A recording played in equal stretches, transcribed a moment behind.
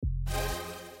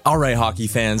All right, hockey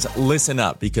fans, listen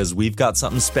up because we've got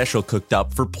something special cooked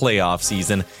up for playoff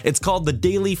season. It's called the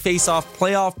Daily Face-Off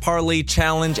Playoff Parlay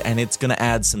Challenge, and it's going to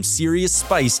add some serious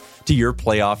spice to your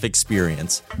playoff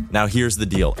experience. Now, here's the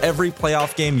deal. Every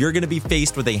playoff game, you're going to be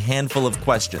faced with a handful of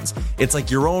questions. It's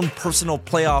like your own personal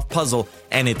playoff puzzle,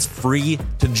 and it's free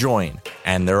to join.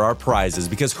 And there are prizes,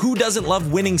 because who doesn't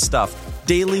love winning stuff?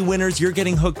 Daily winners, you're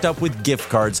getting hooked up with gift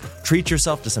cards. Treat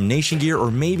yourself to some Nation gear or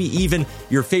maybe even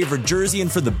your favorite jersey.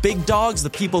 And for the big dogs, the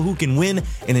people who can win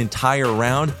an entire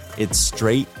round, it's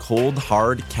straight, cold,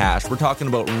 hard cash. We're talking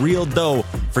about real dough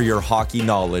for your hockey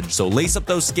knowledge. So lace up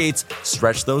those skates,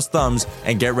 stretch those thumbs,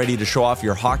 and get ready to show off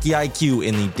your hockey IQ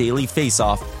in the Daily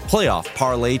Face-Off Playoff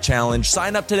Parlay Challenge.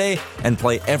 Sign up today and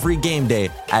play every game day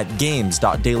at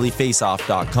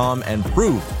games.dailyfaceoff.com and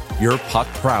prove your puck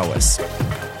prowess.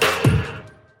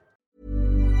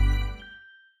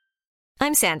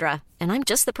 I'm Sandra, and I'm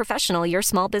just the professional your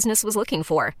small business was looking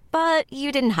for. But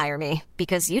you didn't hire me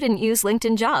because you didn't use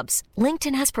LinkedIn Jobs.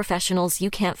 LinkedIn has professionals you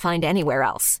can't find anywhere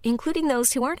else, including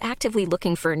those who aren't actively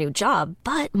looking for a new job,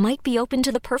 but might be open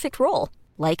to the perfect role,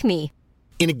 like me.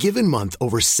 In a given month,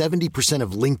 over 70%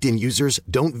 of LinkedIn users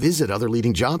don't visit other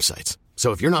leading job sites.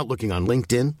 So if you're not looking on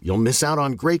LinkedIn, you'll miss out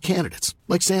on great candidates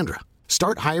like Sandra.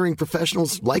 Start hiring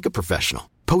professionals like a professional.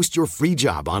 Post your free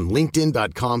job on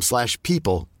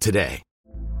linkedin.com/people today.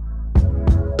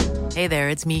 Hey there,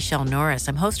 it's Michelle Norris.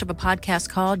 I'm host of a podcast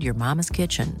called Your Mama's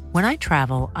Kitchen. When I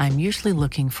travel, I'm usually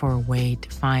looking for a way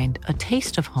to find a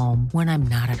taste of home when I'm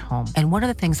not at home. And one of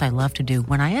the things I love to do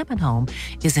when I am at home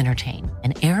is entertain.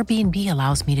 And Airbnb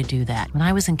allows me to do that. When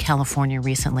I was in California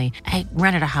recently, I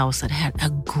rented a house that had a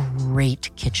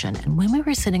great kitchen. And when we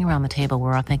were sitting around the table, we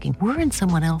were all thinking, we're in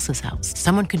someone else's house.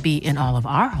 Someone could be in all of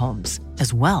our homes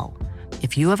as well.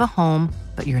 If you have a home,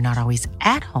 but you're not always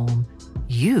at home,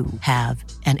 you have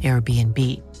an Airbnb.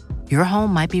 Your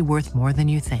home might be worth more than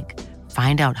you think.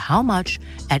 Find out how much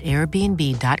at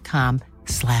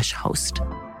airbnb.com/host.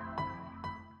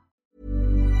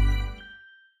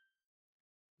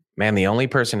 Man, the only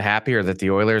person happier that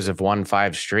the Oilers have won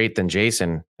 5 straight than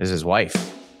Jason is his wife.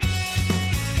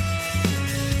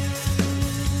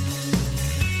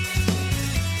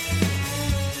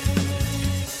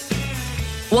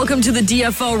 Welcome to the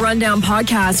DFO Rundown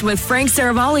Podcast with Frank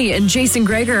Saravalli and Jason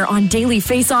Gregor on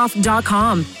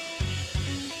dailyfaceoff.com.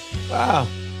 Wow,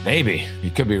 maybe.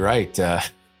 You could be right.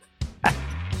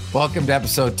 Welcome to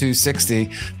episode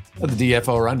 260 of the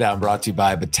DFO Rundown, brought to you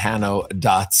by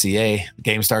Betano.ca. The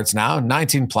game starts now,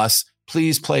 19 plus.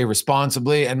 Please play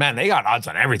responsibly. And man, they got odds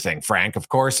on everything, Frank. Of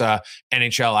course,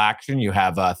 NHL action. You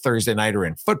have Thursday nighter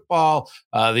in football,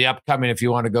 the upcoming, if you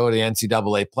want to go to the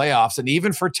NCAA playoffs, and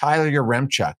even for Tyler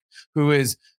Yaremchuk, who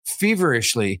is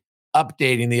feverishly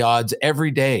updating the odds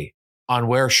every day on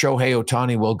where Shohei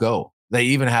Ohtani will go. They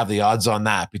even have the odds on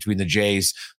that between the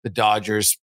Jays, the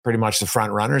Dodgers, pretty much the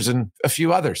front runners, and a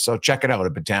few others. So check it out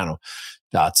at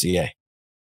Betano.ca.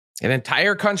 An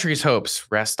entire country's hopes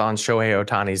rest on Shohei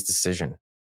Ohtani's decision.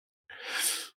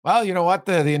 Well, you know what?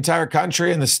 The entire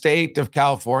country and the state of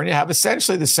California have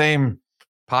essentially the same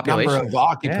population number of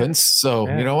occupants. Yeah. So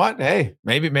you know what? Hey,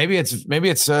 maybe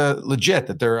it's legit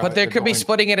that they're. But they could be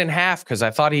splitting it in half because I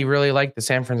thought he really liked the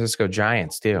San Francisco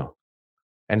Giants too,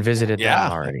 and visited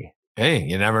them already. Hey,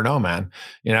 you never know, man.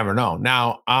 You never know.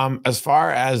 Now, as far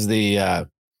as the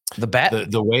bet,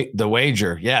 the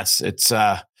wager, yes, it's.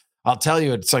 I'll tell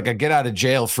you, it's like a get out of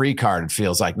jail free card. It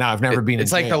feels like. Now, I've never been.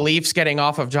 It's like the Leafs getting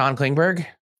off of John Klingberg.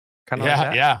 Kind of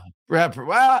like that.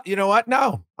 Well, you know what?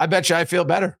 No, I bet you I feel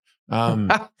better.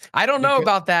 I don't know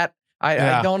about that.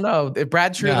 I don't know.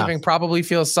 Brad Treliving probably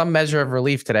feels some measure of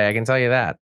relief today. I can tell you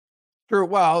that. True.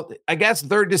 Well, I guess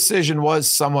their decision was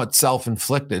somewhat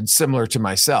self-inflicted, similar to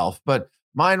myself, but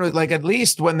mine was like, at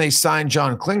least when they signed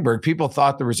John Klingberg, people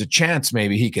thought there was a chance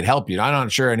maybe he could help you. I'm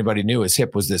not sure anybody knew his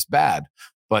hip was this bad.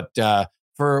 But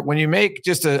for when you make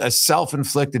just a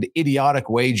self-inflicted idiotic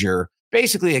wager,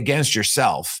 basically against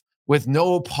yourself with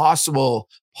no possible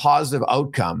positive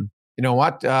outcome, you know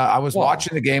what? I was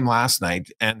watching the game last night,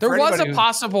 and there was a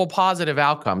possible positive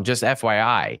outcome. Just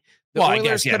FYI, the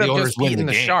Oilers could have just beaten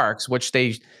the Sharks, which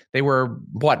they were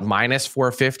minus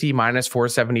 450, minus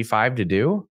 475 to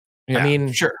do. Yeah, I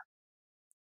mean, sure,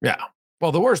 yeah.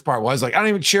 Well, the worst part was like I don't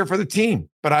even cheer for the team,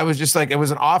 but I was just like it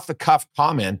was an off the cuff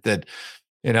comment that.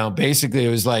 You know, basically it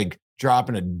was like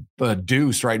dropping a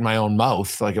deuce right in my own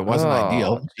mouth. Like it wasn't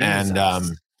ideal. Jesus.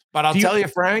 And, but I'll tell you,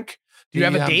 Frank. Do you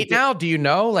have a date now? Do you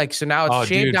know? Like, so now it's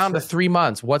shaved down to 3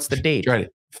 months. What's the date? Right.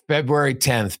 February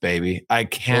 10th, baby. I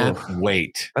can't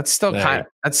wait. That's still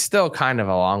kind of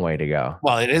a long way to go.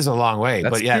 Well, it is a long way,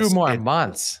 but 2 more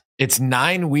months. It's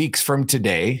 9 weeks from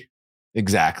today.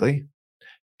 Exactly.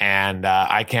 And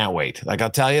I can't wait. Like, I'll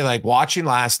tell you, like, watching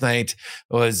last night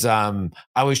was,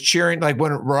 I was cheering, like,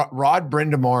 when Rod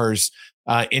Brindamore's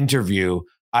interview,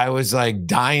 I was like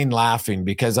dying laughing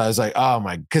because I was like, oh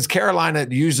my, because Carolina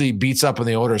usually beats up on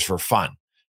the Oilers for fun.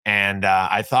 And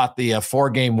I thought the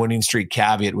 4-game winning streak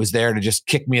caveat was there to just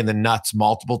kick me in the nuts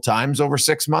multiple times over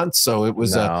 6 months. So it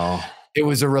was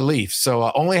a relief.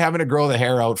 So only having to grow the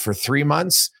hair out for 3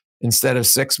 months instead of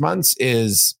 6 months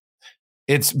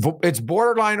it's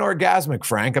borderline orgasmic,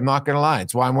 Frank. I'm not going to lie.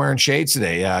 It's why I'm wearing shades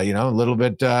today. A little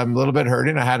bit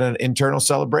hurting. I had an internal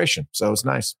celebration, so it's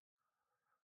nice.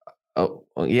 Oh,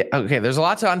 yeah. Okay. There's a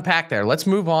lot to unpack there. Let's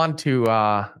move on to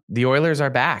the Oilers are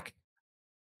back.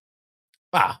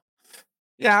 Wow.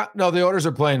 Yeah, no, the Oilers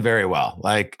are playing very well.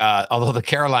 Like, although the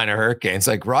Carolina Hurricanes,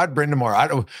 like Rod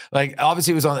Brind'Amour,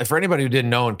 obviously he was on, for anybody who didn't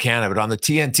know in Canada, but on the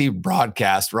TNT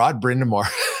broadcast, Rod Brind'Amour,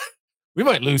 we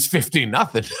might lose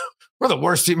 15-0. We're the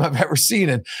worst team I've ever seen.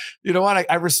 And you know what?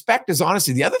 I respect his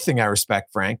honesty. The other thing I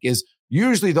respect, Frank, is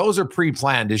usually those are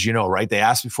pre-planned, as you know, right? They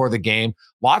ask before the game.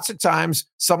 Lots of times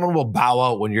someone will bow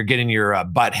out when you're getting your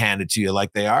butt handed to you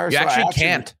like they are. You actually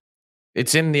can't.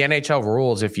 It's in the NHL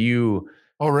rules.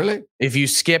 Oh, really? If you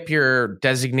skip your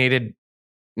designated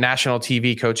national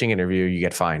TV coaching interview, you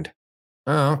get fined.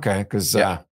 Oh, okay. Because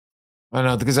I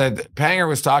know, because Panger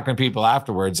was talking to people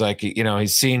afterwards, like,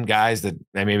 he's seen guys that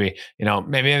maybe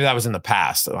that was in the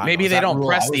past. Maybe they don't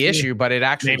press the issue, but it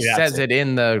actually says it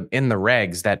in the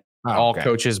regs that all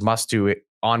coaches must do it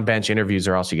on bench interviews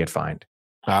or else you get fined.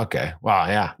 Okay. Well,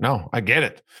 yeah, no, I get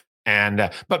it. And,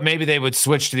 but maybe they would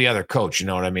switch to the other coach, you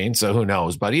know what I mean? So who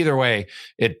knows? But either way,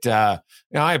 I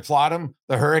applaud them.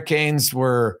 The Hurricanes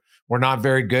were not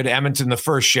very good. Edmonton, the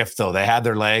first shift, though, they had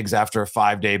their legs after a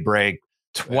 5-day break.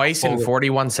 Twice in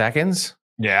 41 seconds.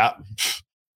 Yeah.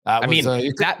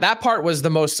 That part was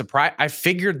the most surprise. I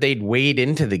figured they'd wade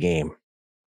into the game,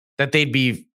 that they'd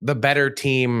be the better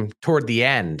team toward the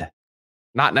end,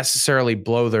 not necessarily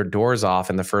blow their doors off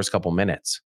in the first couple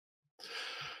minutes.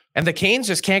 And the Canes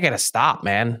just can't get a stop,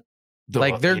 man.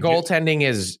 Like, their goaltending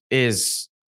is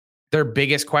their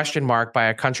biggest question mark by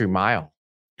a country mile.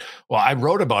 Well, I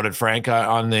wrote about it, Frank,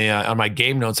 on my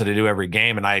game notes that I do every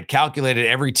game, and I had calculated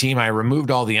every team. I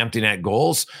removed all the empty net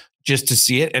goals just to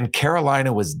see it, and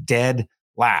Carolina was dead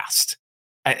last.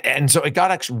 And so it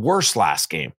got actually worse last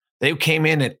game. They came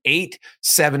in at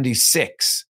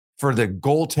 .876 for the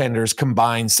goaltenders'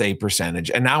 combined save percentage,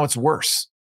 and now it's worse.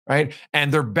 Right.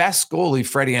 And their best goalie,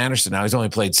 Freddie Anderson, now he's only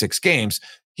played 6 games.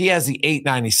 He has the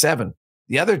 .897.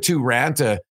 The other two,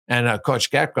 Ranta and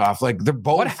Kochetkov, like, they're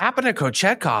both. What happened to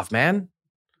Kochetkov, man?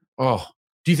 Oh,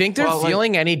 do you think they're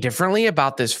feeling any differently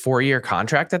about this 4-year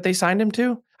contract that they signed him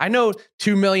to? I know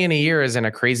 $2 million a year isn't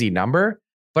a crazy number,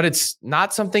 but it's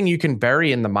not something you can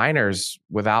bury in the minors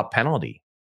without penalty.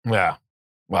 Yeah.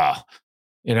 Wow.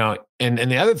 And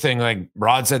the other thing, like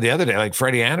Rod said the other day, like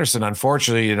Freddie Anderson,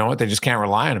 unfortunately, you know what? They just can't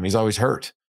rely on him. He's always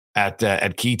hurt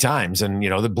at key times. And,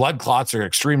 the blood clots are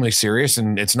extremely serious.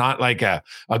 And it's not like a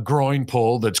groin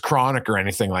pull that's chronic or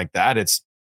anything like that. It's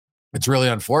really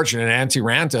unfortunate,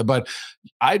 anti-Ranta. But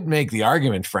I'd make the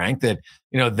argument, Frank, that,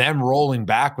 them rolling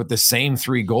back with the same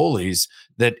 3 goalies,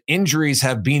 that injuries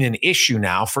have been an issue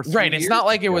now for 3 years. It's not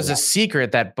like it was a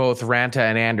secret that both Ranta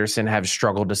and Anderson have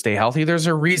struggled to stay healthy. There's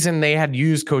a reason they had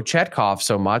used Kochetkov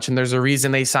so much, and there's a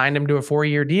reason they signed him to a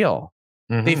 4-year deal.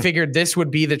 Mm-hmm. They figured this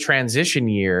would be the transition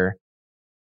year,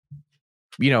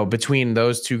 between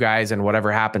those two guys and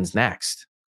whatever happens next.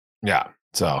 Yeah.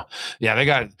 So, yeah, they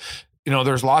got...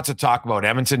 there's lots of talk about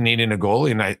Edmonton needing a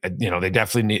goalie, and they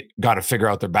definitely got to figure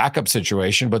out their backup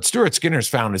situation. But Stuart Skinner's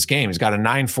found his game. He's got a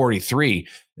 .943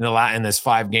 in this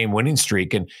 5-game winning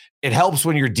streak, and it helps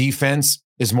when your defense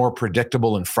is more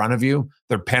predictable in front of you.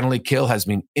 Their penalty kill has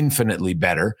been infinitely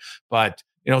better. But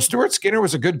Stuart Skinner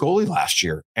was a good goalie last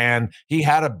year, and he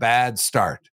had a bad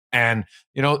start. And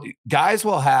guys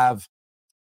will have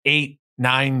 8-9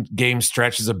 game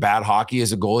stretches of bad hockey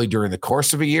as a goalie during the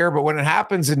course of a year. But when it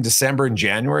happens in December and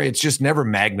January, it's just never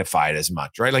magnified as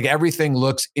much, right? Like, everything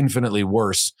looks infinitely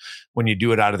worse when you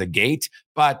do it out of the gate,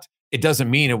 but it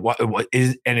doesn't mean it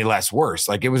is any less worse.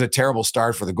 Like, it was a terrible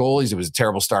start for the goalies. It was a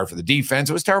terrible start for the defense.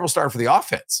 It was a terrible start for the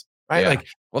offense, right? Yeah. Like,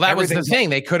 well, that was the thing.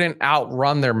 They couldn't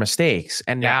outrun their mistakes.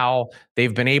 And now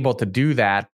they've been able to do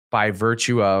that by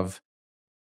virtue of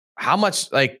how much,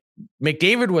 like,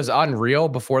 McDavid was unreal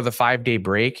before the 5-day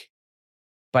break,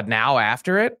 but now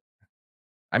after it,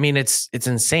 I mean, it's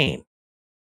insane.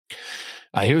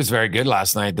 He was very good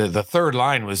last night. The third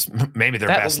line was maybe their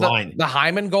best line. The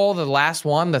Hyman goal, the last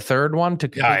one, the third one to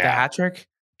complete the hat trick.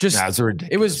 Just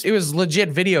it was legit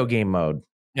video game mode.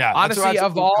 Yeah, honestly,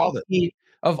 of all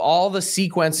of all the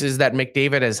sequences that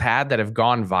McDavid has had that have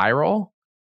gone viral,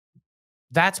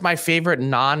 that's my favorite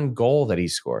non-goal that he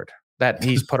scored, that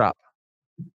he's put up.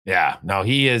 Yeah, no,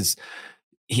 he is.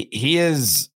 He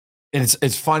is.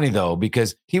 It's funny though,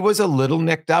 because he was a little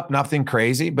nicked up, nothing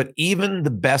crazy, but even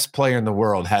the best player in the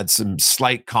world had some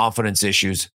slight confidence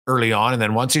issues early on. And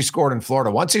then once he scored in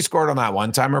Florida, once he scored on that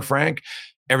one-timer, Frank,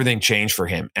 everything changed for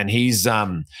him. And he's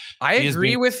I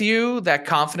agree with you that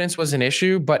confidence was an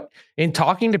issue, but in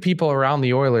talking to people around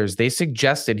the Oilers, they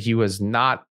suggested he was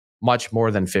not much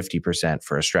more than 50%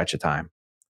 for a stretch of time.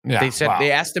 Yeah, they said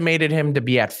they estimated him to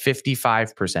be at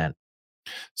 55%.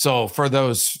 So for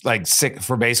those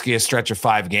for basically a stretch of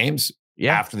 5 games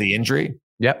after the injury.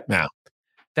 Yep. Yeah.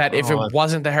 That if it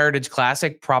wasn't the Heritage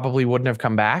Classic, probably wouldn't have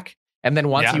come back. And then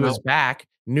once he was back,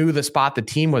 knew the spot the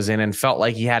team was in and felt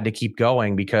like he had to keep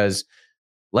going because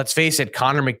let's face it,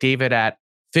 Connor McDavid at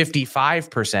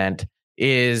 55%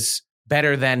 is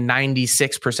better than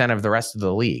 96% of the rest of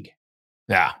the league.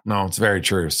 Yeah, no, it's very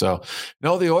true. So,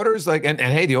 no, the Oilers and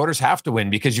hey, the Oilers have to win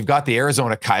because you've got the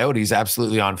Arizona Coyotes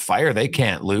absolutely on fire. They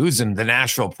can't lose, and the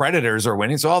Nashville Predators are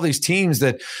winning. So all these teams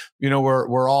that,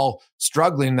 we're all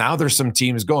struggling. Now there's some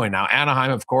teams going. Now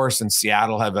Anaheim, of course, and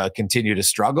Seattle have continued to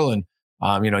struggle. And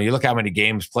you look how many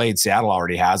games played Seattle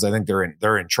already has. I think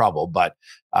they're in trouble. But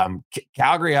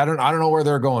Calgary, I don't know where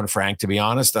they're going, Frank. To be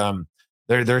honest,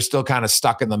 they're still kind of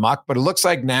stuck in the muck. But it looks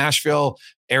like Nashville,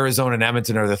 Arizona, and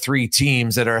Edmonton are the 3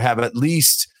 teams that have at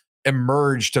least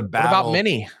emerged to battle. What about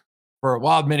Mini? For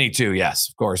Wild Mini too, yes,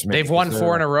 of course. They've won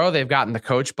 4 in a row. They've gotten the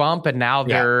coach bump, and now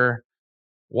they're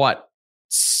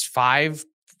 5?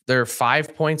 They're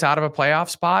 5 points out of a playoff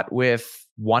spot with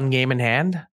 1 game in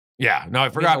hand. Yeah, no, I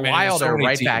forgot. The Wild are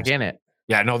right back in it.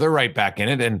 Yeah, no, they're right back in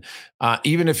it. And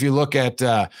even if you look at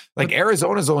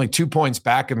Arizona's only 2 points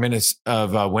back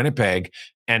of Winnipeg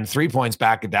and 3 points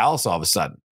back of Dallas all of a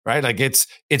sudden, right? Like it's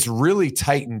really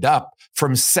tightened up.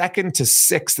 From 2nd to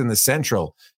 6th in the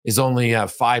Central is only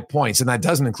 5 points, and that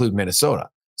doesn't include Minnesota.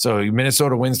 So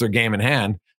Minnesota wins their game in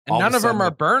hand. And none of them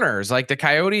are burners. Like the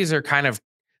Coyotes are they're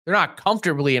not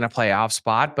comfortably in a playoff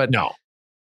spot, but no,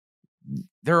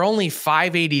 they're only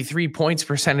 .583 points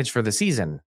percentage for the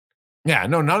season. Yeah,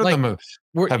 no, none of them have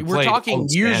we're talking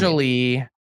usually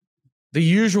the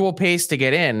usual pace to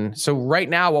get in. So right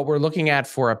now, what we're looking at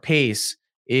for a pace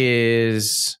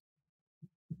is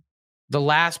the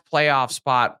last playoff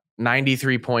spot.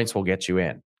 93 points will get you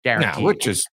in, guaranteed. Yeah, which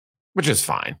is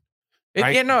fine.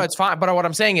 Right? It's fine. But what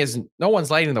I'm saying is, no one's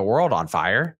lighting the world on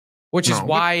fire. Which is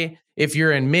why, if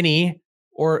you're in Mini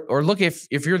or look, if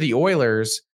you're the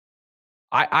Oilers.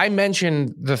 I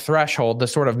mentioned the threshold, the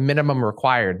sort of minimum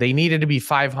required. They needed to be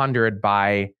 500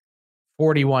 by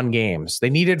 41 games. They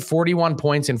needed 41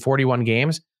 points in 41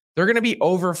 games. They're going to be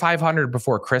over 500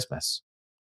 before Christmas.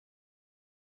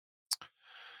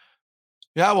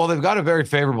 Yeah, well, they've got a very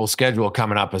favorable schedule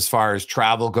coming up as far as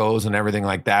travel goes and everything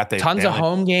like that. Tons of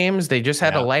home games. They just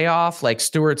had a layoff. Like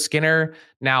Stuart Skinner.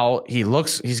 Now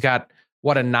he's got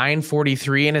a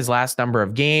 943 in his last number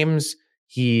of games.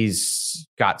 He's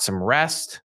got some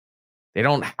rest. They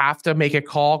don't have to make a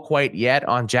call quite yet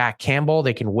on Jack Campbell.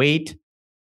 They can wait.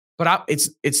 But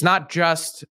it's not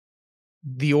just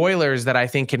the Oilers that I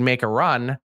think can make a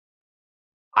run.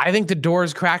 I think the door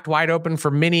is cracked wide open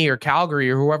for Mini or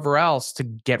Calgary or whoever else to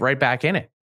get right back in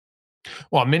it.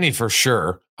 Well, Mini for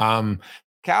sure.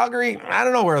 Calgary, I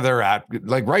don't know where they're at.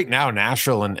 Like right now,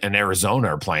 Nashville and Arizona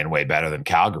are playing way better than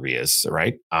Calgary is,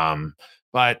 right?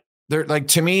 But they're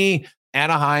to me,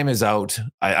 Anaheim is out.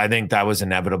 I think that was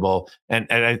inevitable. And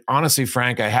I, honestly,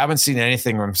 Frank, I haven't seen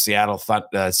anything from Seattle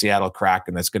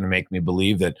Kraken that's going to make me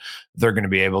believe that they're going to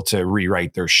be able to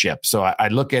rewrite their ship. So I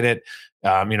look at it,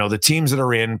 the teams that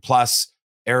are in, plus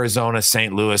Arizona,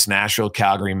 St. Louis, Nashville,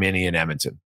 Calgary, Mini, and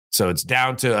Edmonton. So it's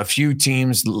down to a few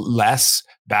teams less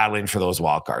battling for those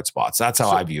wildcard spots. That's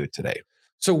how I view it today.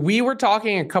 So we were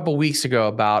talking a couple weeks ago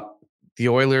about the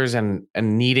Oilers and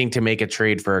needing to make a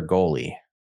trade for a goalie.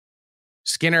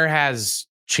 Skinner has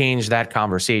changed that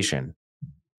conversation.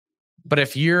 But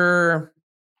if you're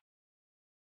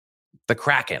the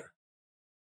Kraken,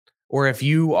 or if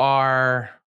you are,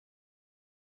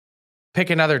 pick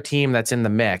another team that's in the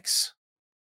mix,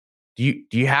 do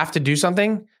you have to do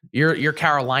something? You're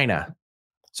Carolina.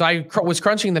 So I was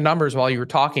crunching the numbers while you were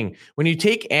talking. When you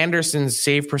take Anderson's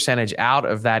save percentage out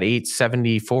of that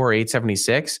 874,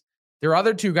 876, their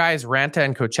other 2 guys, Ranta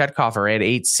and Kochetkov, are at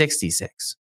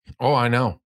 866. Oh, I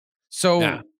know.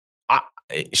 So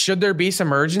should there be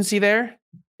some urgency there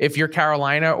if you're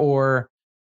Carolina or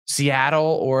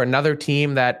Seattle or another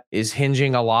team that is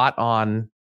hinging a lot on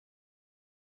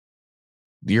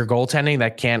your goaltending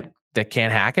that can't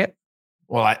hack it?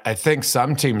 Well, I think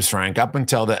some teams, Frank, up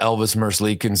until the Elvis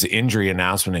Merzlikins injury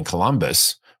announcement in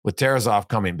Columbus, with Tarasov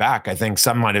coming back, I think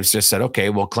some might have just said, okay,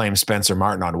 we'll claim Spencer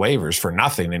Martin on waivers for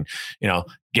nothing and,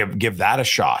 give that a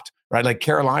shot, right? Like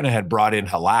Carolina had brought in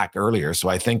Halak earlier. So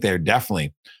I think they're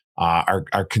definitely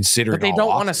are considering. But they don't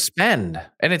want to spend,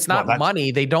 and it's not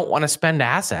money. They don't want to spend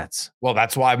assets. Well,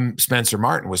 that's why Spencer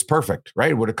Martin was perfect,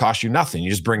 right? It would have cost you nothing. You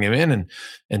just bring him in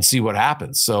and see what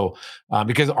happens. So,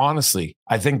 because honestly,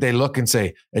 I think they look and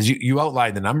say, as you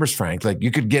outlined the numbers, Frank, like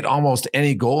you could get almost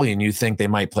any goalie and you think they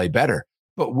might play better.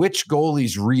 But which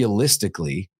goalies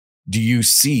realistically do you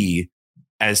see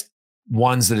as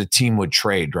ones that a team would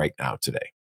trade right now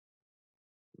today?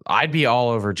 I'd be all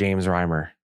over James Reimer.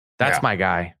 That's my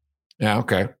guy. Yeah,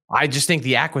 okay. I just think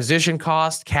the acquisition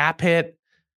cost, cap hit,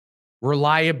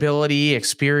 reliability,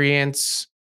 experience.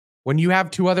 When you have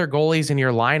two other goalies in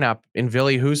your lineup in Ville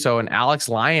Husso, and Alex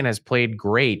Lyon has played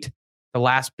great the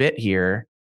last bit here,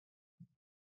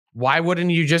 why wouldn't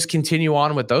you just continue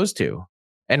on with those two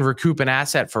and recoup an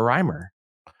asset for Reimer?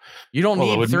 You don't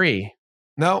need three.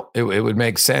 No, it would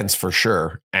make sense for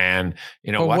sure. And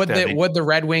would the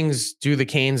Red Wings do the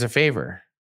Canes a favor?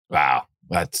 Wow,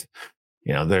 that's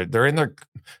they're in their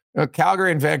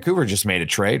Calgary and Vancouver just made a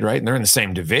trade, right? And they're in the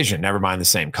same division, never mind the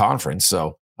same conference.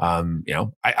 So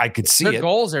I could see their it.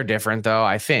 Goals are different, though.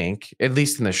 I think, at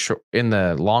least in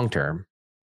the long term.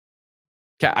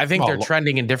 I think they're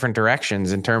trending in different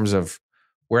directions in terms of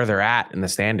where they're at in the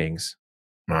standings.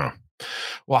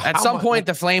 Well, at some point,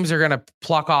 the Flames are going to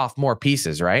pluck off more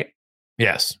pieces, right?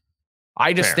 Yes.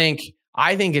 I think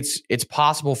it's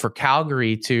possible for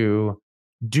Calgary to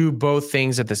do both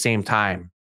things at the same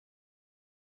time.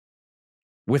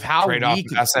 With how weak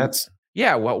assets.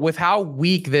 Yeah, well, with how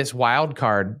weak this wild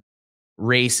card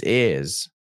race is,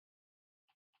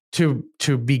 to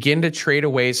begin to trade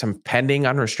away some pending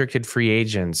unrestricted free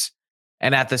agents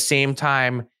and at the same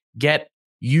time get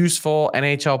useful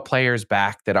NHL players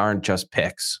back that aren't just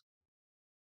picks.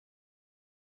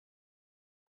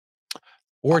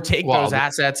 Or take those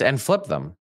assets and flip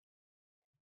them.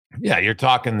 Yeah, you're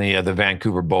talking the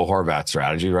Vancouver Bo Horvat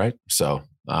strategy, right? So,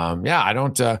 I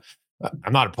don't.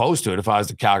 I'm not opposed to it. If I was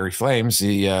the Calgary Flames,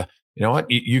 you know what,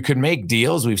 you can make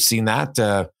deals. We've seen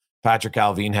that. Patrick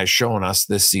Allvin has shown us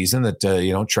this season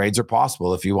that trades are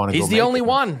possible if you want to. He's the only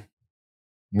one.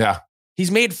 Yeah,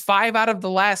 he's made 5 out of the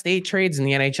last 8 trades in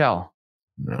the NHL.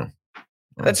 No,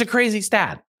 that's a crazy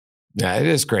stat. Yeah, it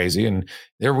is crazy, and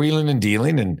they're wheeling and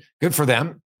dealing, and good for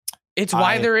them. It's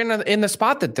why they're in the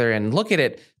spot that they're in. Look at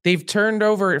it. They've turned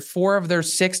over 4 of their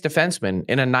 6 defensemen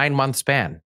in a 9-month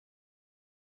span.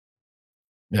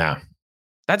 Yeah.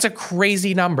 That's a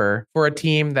crazy number for a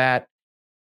team that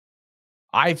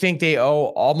I think they owe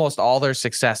almost all their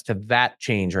success to that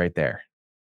change right there.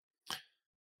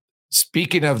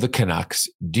 Speaking of the Canucks,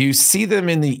 do you see them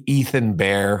in the Ethan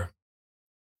Bear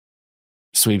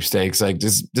sweepstakes? Like,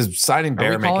 does signing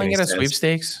Bear make any sense? Are we calling it a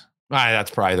sweepstakes?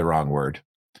 That's probably the wrong word.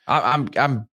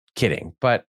 I'm kidding,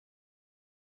 but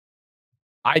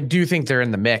I do think they're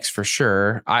in the mix for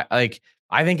sure.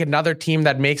 I think another team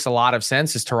that makes a lot of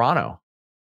sense is Toronto.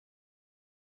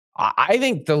 I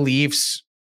think the Leafs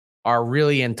are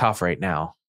really in tough right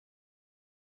now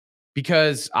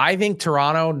because I think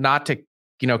Toronto, not to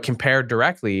compare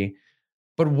directly,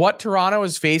 but what Toronto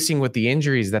is facing with the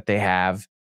injuries that they have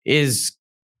is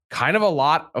kind of a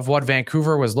lot of what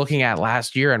Vancouver was looking at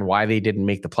last year and why they didn't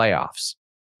make the playoffs.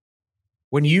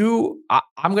 I'm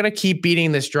going to keep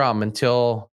beating this drum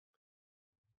until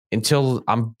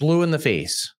I'm blue in the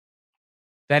face,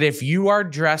 that if you are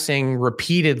dressing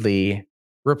repeatedly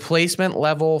replacement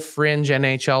level fringe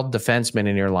NHL defensemen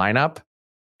in your lineup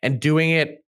and doing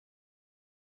it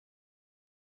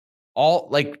all,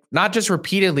 like, not just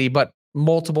repeatedly, but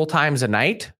multiple times a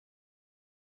night,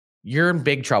 you're in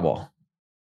big trouble.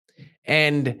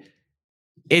 And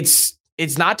it's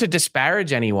not to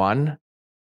disparage anyone,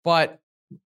 but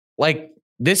like,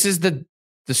 this is the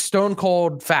stone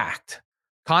cold fact.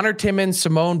 Connor Timmins,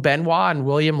 Simone Benoit, and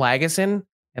William Lagesson,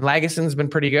 and Lagesson's been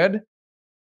pretty good.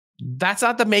 That's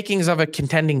not the makings of a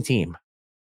contending team.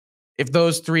 If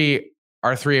those 3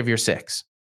 are 3 of your 6.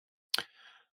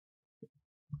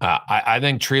 I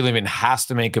think Treliving has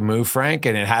to make a move, Frank,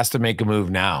 and it has to make a move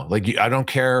now. Like, I don't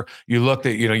care. You looked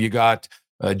at, you got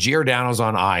Giordano's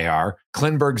on IR.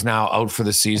 Klingberg's now out for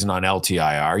the season on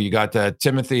LTIR. You got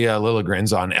Timothy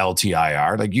Liljegren's on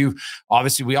LTIR. Like,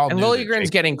 we all and knew. And Liljegren's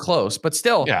getting close, but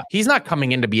still, he's not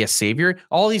coming in to be a savior.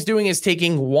 All he's doing is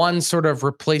taking one sort of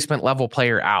replacement level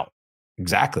player out.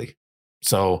 Exactly.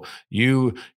 So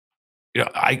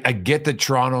I get that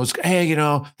Toronto's, hey,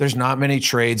 there's not many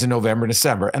trades in November,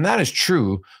 December. And that is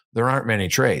true. There aren't many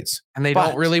trades. And they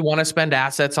don't really want to spend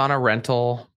assets on a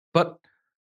rental. But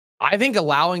I think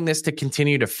allowing this to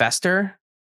continue to fester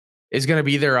is going to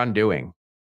be their undoing,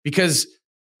 because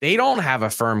they don't have a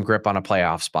firm grip on a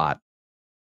playoff spot.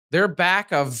 They're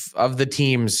back of the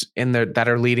teams that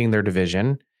are leading their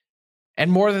division.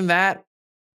 And more than that,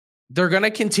 they're going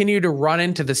to continue to run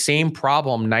into the same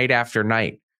problem night after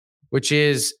night, which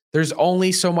is there's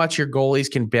only so much your goalies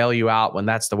can bail you out when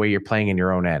that's the way you're playing in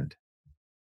your own end.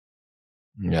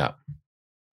 Yeah.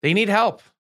 They need help.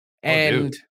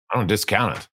 And I don't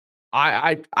discount it.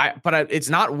 But it's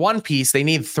not one piece. They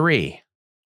need 3.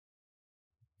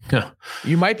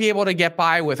 You might be able to get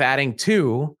by with adding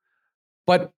 2,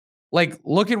 but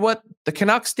look at what the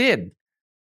Canucks did.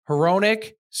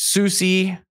 Hronek,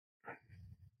 Soucy,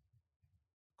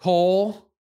 Cole,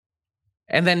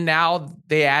 and then now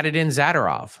they added in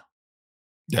Zadorov.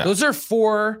 Yeah. Those are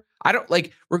 4. I don't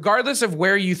regardless of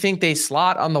where you think they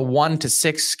slot on the 1 to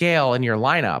 6 scale in your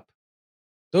lineup,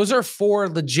 those are 4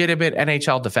 legitimate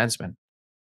NHL defensemen.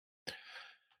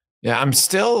 Yeah,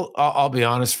 I'll be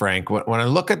honest, Frank, when I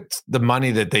look at the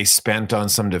money that they spent on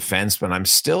some defensemen, I'm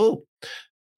still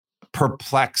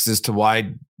perplexed as to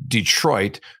why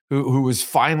Detroit, who was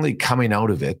finally coming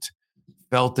out of it,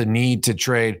 felt the need to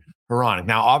trade Hronek.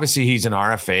 Now, obviously, he's an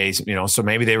RFA, so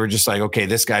maybe they were just like, okay,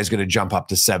 this guy's going to jump up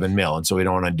to $7 million, and so we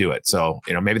don't want to do it. So,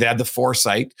 maybe they had the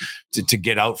foresight to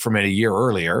get out from it a year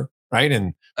earlier, right?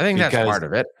 And I think that's part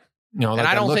of it. And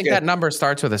I don't think that number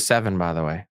starts with a 7, by the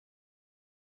way.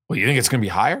 Well, you think it's going to be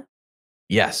higher?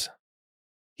 Yes.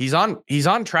 He's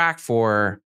on track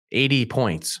for 80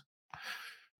 points.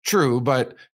 True,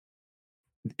 but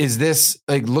is this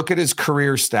look at his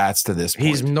career stats to this point?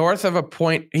 He's north of a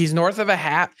point. He's north of a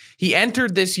half. He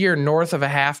entered this year north of a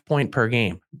half point per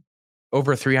game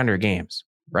over 300 games,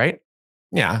 right?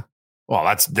 Yeah. Well,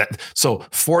 that's that. So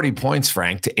 40 points,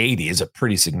 Frank, to 80 is a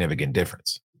pretty significant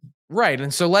difference. Right.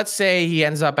 And so let's say he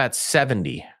ends up at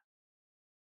 70.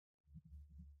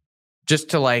 Just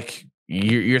to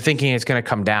you're thinking it's going to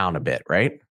come down a bit,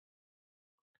 right?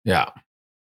 Yeah.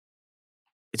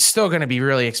 It's still going to be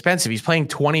really expensive. He's playing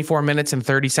 24 minutes and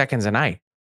 30 seconds a night.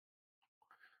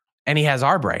 And he has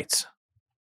ARB rights.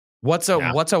 What's a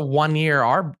 1-year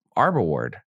ARB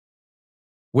award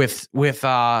with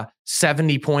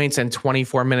 70 points and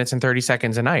 24 minutes and 30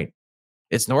 seconds a night?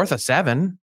 It's north of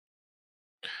 7.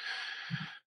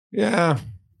 Yeah.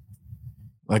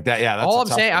 Like that, yeah. That's all I'm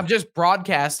saying. I'm just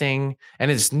broadcasting,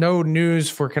 and it's no news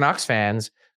for Canucks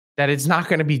fans that it's not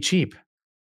going to be cheap.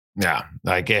 Yeah,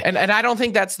 and I don't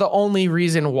think that's the only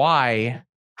reason why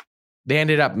they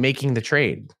ended up making the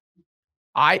trade.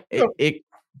 How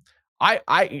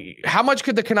much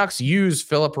could the Canucks use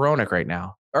Philip Hronek right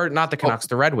now, or not the Canucks,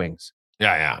 the Red Wings?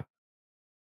 Yeah.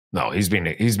 No, he's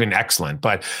been excellent,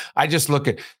 but I just look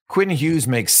at Quinn Hughes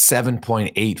makes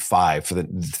 7.85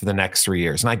 for the next 3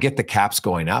 years, and I get the cap's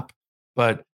going up,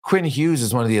 but Quinn Hughes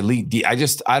is one of the elite.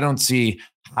 I don't see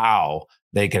how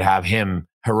they could have him,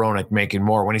 Hronek, making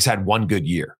more when he's had one good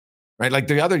year, right? Like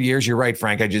the other years, you're right,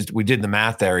 Frank. We did the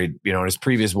math there. In his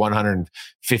previous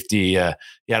 150, he had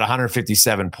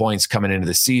 157 points coming into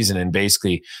the season in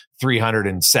basically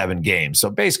 307 games. So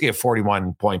basically a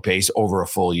 41 point pace over a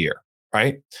full year.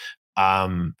 Right.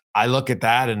 I look at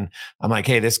that and I'm like,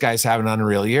 hey, this guy's having an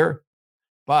unreal year,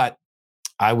 but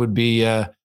I would be,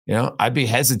 I'd be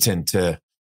hesitant to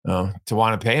want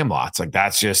to pay him lots. Like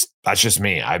that's just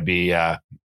me. I'd be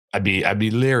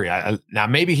leery. Now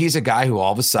maybe he's a guy who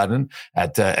all of a sudden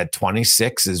at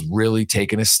 26 is really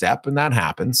taking a step, and that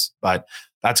happens, but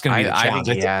that's going to be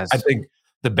the challenge. I think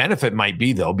the benefit might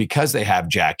be though, because they have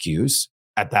Jack Hughes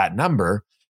at that number,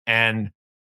 and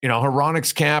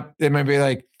Hronek's camp, they might be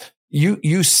like,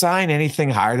 you sign anything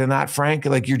higher than that, Frank,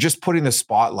 like you're just putting the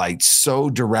spotlight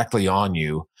so directly on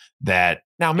you that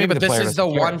now maybe this is the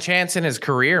one chance in his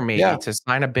career maybe to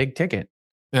sign a big ticket.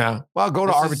 Yeah. Well, go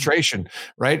to arbitration,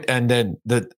 right? And then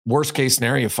the worst case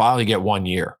scenario, you finally get 1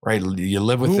 year, right? You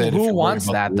live with it. Who wants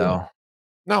that though?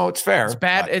 No, it's fair. It's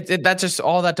bad. That's just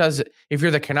all that does. If you're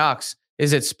the Canucks,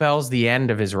 is it spells the end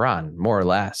of his run, more or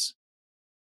less.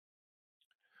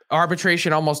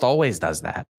 Arbitration almost always does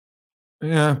that.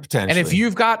 Yeah, potentially. And if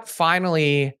you've got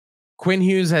finally, Quinn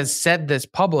Hughes has said this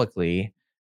publicly,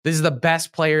 this is the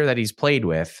best player that he's played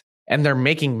with, and they're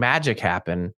making magic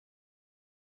happen.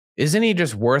 Isn't he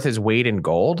just worth his weight in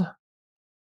gold?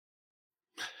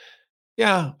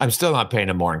 Yeah, I'm still not paying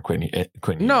him more in Quinn Hughes.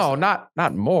 No,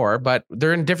 not more, but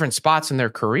they're in different spots in their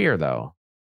career, though.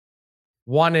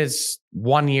 One is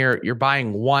 1 year, you're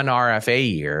buying one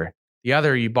RFA year. The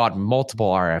other, you bought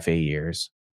multiple RFA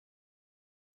years.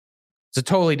 It's a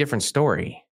totally different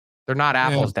story. They're not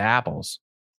apples to apples.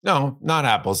 No, not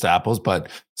apples to apples, but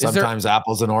sometimes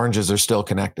apples and oranges are still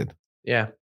connected. Yeah.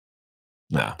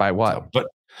 No. By what? So, but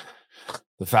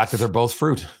the fact that they're both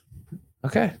fruit.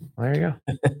 Okay. Well, there you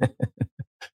go.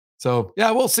 So,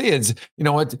 yeah, we'll see. It's, you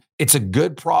know what? It's a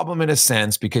good problem in a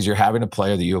sense because you're having a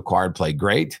player that you acquired play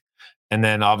great. And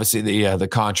then obviously the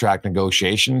contract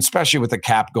negotiation, especially with the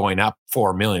cap going up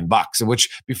 $4 million.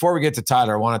 Which, before we get to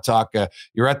Tyler, I want to talk.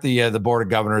 You're at the Board of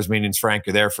Governors meetings, Frank.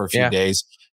 You're there for a few days.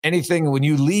 Anything when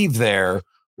you leave there?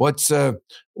 What's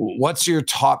your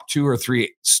top 2 or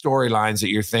 3 storylines that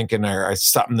you're thinking are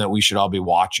something that we should all be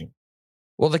watching?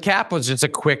 Well, the cap was just a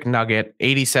quick nugget.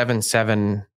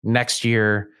 87.7 next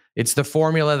year. It's the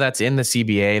formula that's in the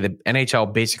CBA. The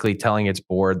NHL basically telling its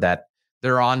board that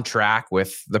they're on track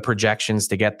with the projections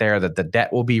to get there, that the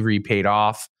debt will be repaid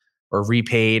off or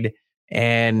repaid.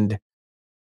 And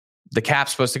the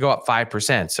cap's supposed to go up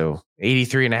 5%. So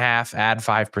 83.5, add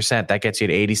 5%. That gets you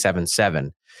to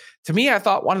 87.7. To me, I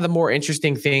thought one of the more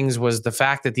interesting things was the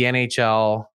fact that the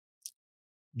NHL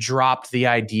dropped the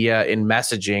idea in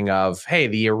messaging of, hey,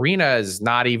 the arena is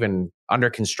not even under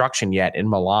construction yet in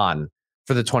Milan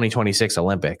for the 2026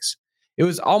 Olympics. It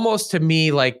was almost to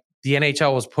me like the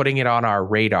NHL was putting it on our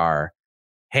radar.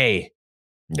 Hey,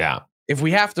 if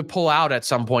we have to pull out at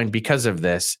some point because of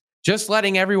this, just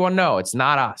letting everyone know it's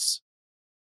not us.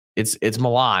 It's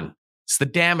Milan. It's the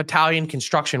damn Italian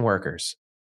construction workers.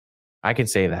 I can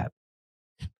say that.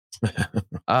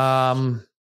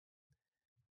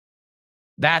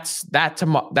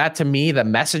 That to me, the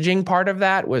messaging part of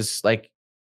that was like,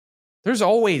 there's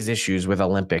always issues with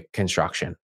Olympic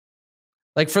construction.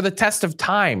 Like for the test of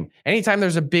time, anytime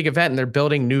there's a big event and they're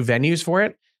building new venues for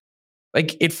it,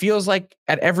 like it feels like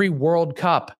at every World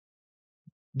Cup,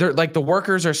 they're like the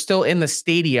workers are still in the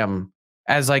stadium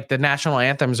as like the national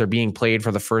anthems are being played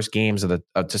for the first games of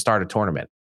to start a tournament.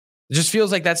 It just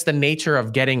feels like that's the nature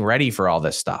of getting ready for all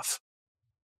this stuff.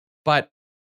 But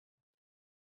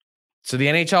so the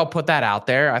NHL put that out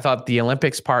there. I thought the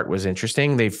Olympics part was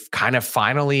interesting. They've kind of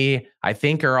finally, I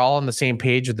think, are all on the same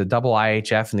page with the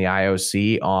IIHF and the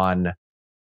IOC on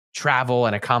travel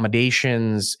and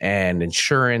accommodations and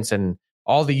insurance and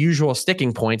all the usual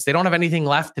sticking points. They don't have anything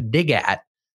left to dig at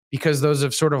because those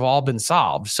have sort of all been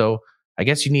solved. So I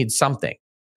guess you need something.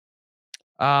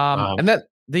 And then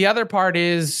the other part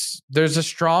is there's a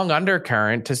strong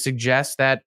undercurrent to suggest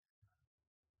that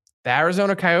the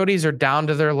Arizona Coyotes are down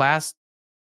to their last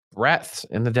breaths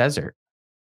in the desert.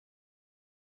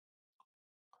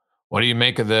 What do you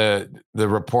make of the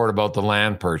report about the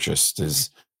land purchase? Is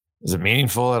it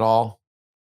meaningful at all?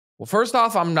 Well, first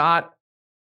off, I'm not,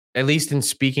 at least in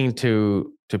speaking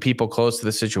to people close to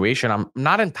the situation, I'm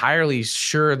not entirely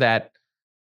sure that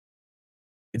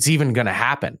it's even going to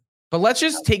happen. But let's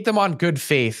just take them on good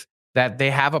faith that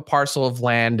they have a parcel of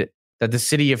land that the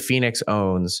city of Phoenix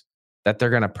owns that they're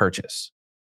going to purchase.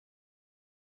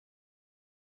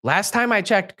 Last time I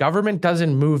checked, government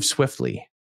doesn't move swiftly.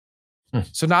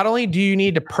 So not only do you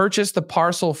need to purchase the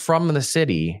parcel from the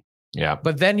city,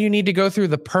 but then you need to go through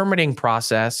the permitting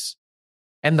process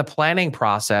and the planning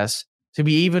process to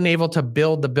be even able to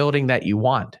build the building that you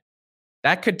want.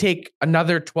 That could take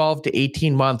another 12 to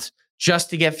 18 months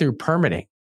just to get through permitting.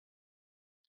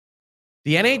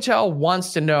 The NHL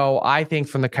wants to know, I think,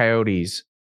 from the Coyotes,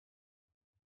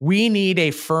 we need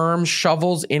a firm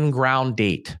shovels in ground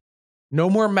date. No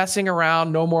more messing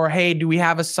around. No more, hey, do we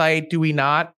have a site? Do we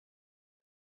not?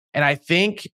 And I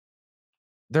think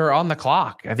they're on the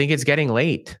clock. I think it's getting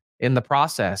late in the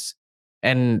process.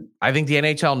 And I think the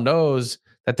NHL knows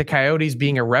that the Coyotes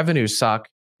being a revenue suck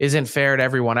isn't fair to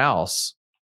everyone else.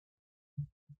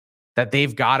 That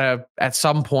they've got to, at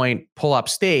some point, pull up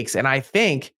stakes. And I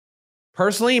think,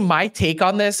 personally, my take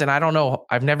on this, and I don't know,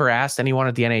 I've never asked anyone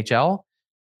at the NHL,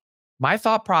 my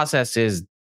thought process is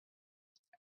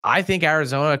I think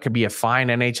Arizona could be a fine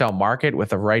NHL market with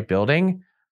the right building.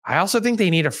 I also think they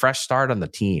need a fresh start on the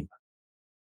team.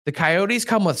 The Coyotes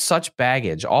come with such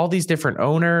baggage, all these different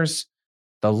owners,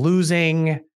 the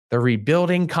losing, the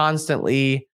rebuilding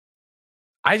constantly.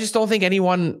 I just don't think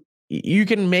anyone, you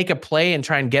can make a play and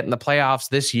try and get in the playoffs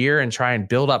this year and try and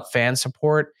build up fan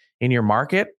support in your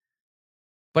market.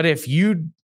 But if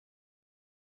you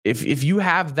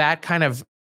have that kind of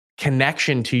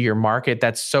connection to your market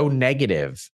that's so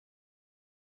negative,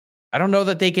 I don't know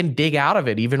that they can dig out of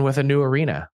it even with a new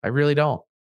arena. I really don't.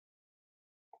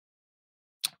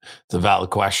 It's a valid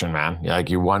question, man. Like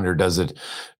you wonder,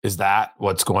 is that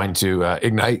what's going to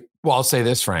ignite? Well, I'll say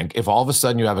this, Frank, if all of a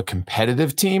sudden you have a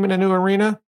competitive team in a new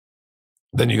arena,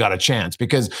 then you got a chance.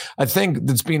 Because I think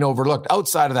that's being overlooked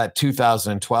outside of that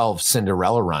 2012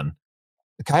 Cinderella run.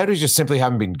 The Coyotes just simply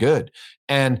haven't been good.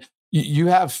 And you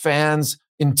have fans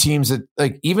in teams that,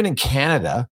 like, even in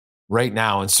Canada right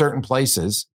now, in certain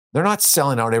places, they're not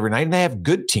selling out every night, and they have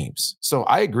good teams. So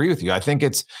I agree with you. I think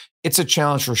it's a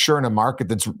challenge for sure in a market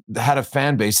that's had a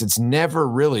fan base that's never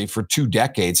really, for 2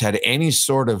 decades, had any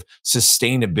sort of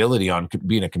sustainability on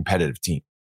being a competitive team.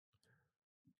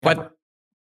 But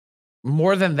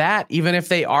more than that, even if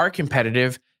they are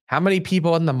competitive, how many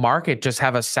people in the market just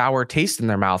have a sour taste in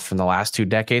their mouth from the last 2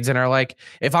 decades and are like,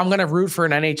 if I'm going to root for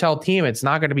an NHL team, it's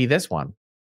not going to be this one?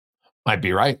 Might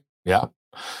be right. Yeah.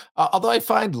 Although I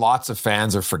find lots of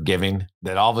fans are forgiving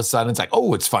that all of a sudden it's like,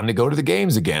 oh, it's fun to go to the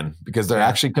games again because they're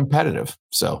actually competitive.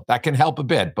 So that can help a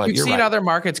bit. But you've seen other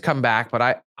markets come back, but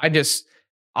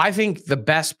I think the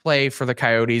best play for the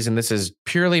Coyotes, and this is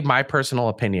purely my personal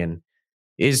opinion,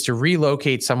 is to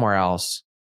relocate somewhere else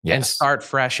and start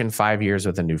fresh in 5 years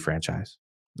with a new franchise.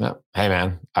 Yeah. Hey,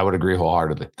 man, I would agree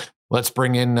wholeheartedly. Let's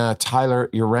bring in Tyler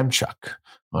Yaremchuk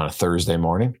on a Thursday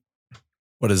morning.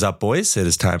 What is up, boys? It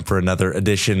is time for another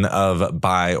edition of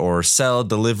Buy or Sell,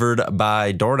 delivered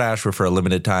by DoorDash, where for a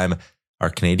limited time, our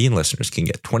Canadian listeners can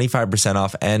get 25%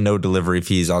 off and no delivery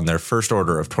fees on their first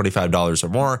order of $25 or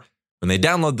more when they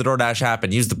download the DoorDash app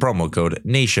and use the promo code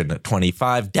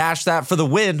NATION25. Dash that for the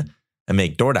win and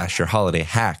make DoorDash your holiday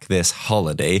hack this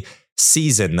holiday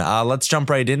season. Let's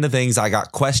jump right into things. I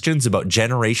got questions about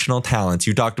generational talents.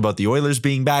 You talked about the Oilers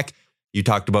being back. You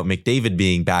talked about McDavid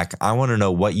being back. I want to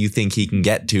know what you think he can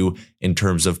get to in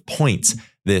terms of points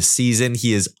this season.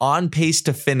 He is on pace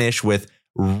to finish with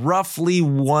roughly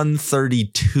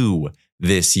 132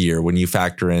 this year when you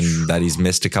factor in that he's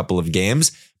missed a couple of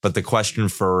games. But the question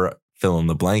for fill in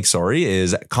the blank,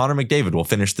 is Connor McDavid will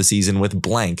finish the season with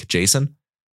blank. Jason?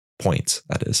 Points,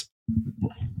 that is.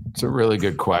 It's a really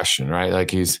good question, right? Like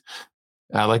he's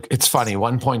it's funny,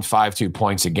 1.52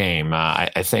 points a game. I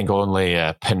think only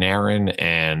Panarin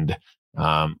and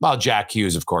Jack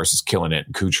Hughes, of course, is killing it,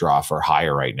 and Kucherov are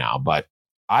higher right now. But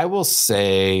I will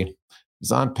say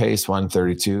he's on pace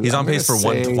 132. He's on pace for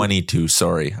 122.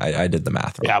 Sorry, I did the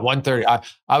math wrong. Yeah, 130.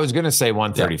 I was going to say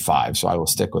 135, so I will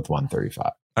stick with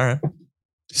 135. All right.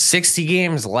 60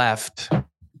 games left,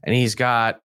 and he's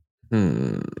got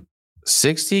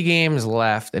 60 games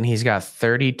left, and he's got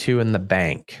 32 in the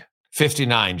bank.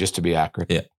 59, just to be accurate.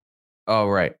 Yeah. Oh,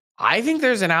 right. I think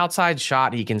there's an outside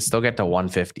shot he can still get to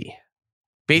 150.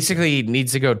 Basically, he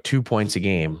needs to go 2 points a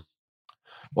game.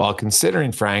 Well,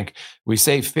 considering, Frank, we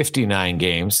say 59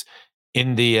 games.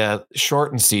 In the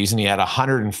shortened season, he had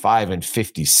 105 and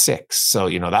 56. So,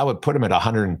 that would put him at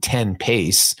 110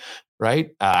 pace,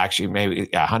 right? Actually, maybe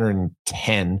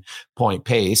 110 point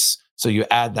pace. So you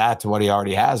add that to what he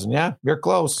already has, and you're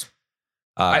close.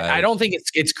 I don't think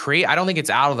it's crazy. I don't think it's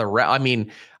out of the I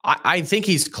mean, I think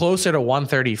he's closer to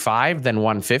 135 than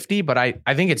 150, but I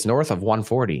think it's north of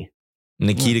 140.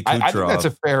 Nikita Kucherov. I think that's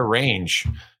a fair range.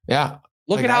 Yeah.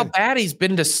 Look at how bad he's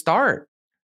been to start.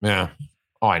 Yeah.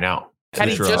 Oh, I know. Had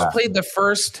he just played the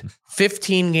first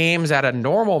 15 games at a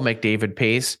normal McDavid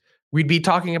pace, we'd be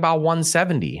talking about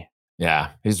 170. Yeah,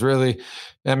 he's really,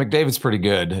 McDavid's pretty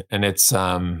good. And it's,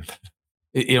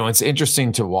 it's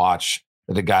interesting to watch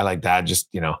that a guy like that just,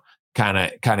 kind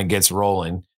of gets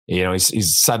rolling.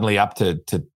 He's suddenly up to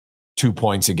 2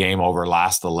 points a game over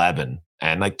last 11.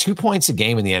 And like 2 points a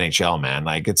game in the NHL, man,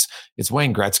 like it's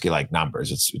Wayne Gretzky like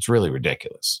numbers. It's really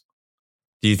ridiculous.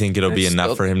 Do you think it'll be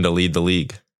enough for him to lead the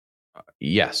league?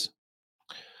 Yes.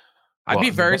 I'd be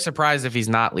very surprised if he's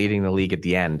not leading the league at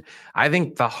the end. I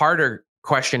think the harder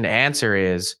question to answer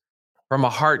is, from a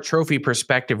Hart Trophy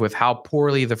perspective, with how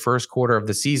poorly the first quarter of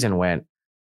the season went,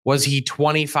 was he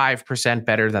 25%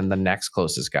 better than the next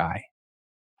closest guy?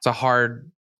 It's a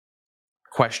hard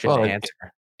question to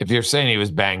answer. If you're saying he was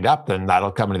banged up, then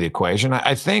that'll come into the equation.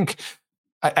 I think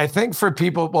for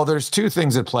people, there's two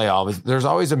things at play. There's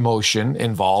always emotion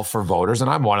involved for voters, and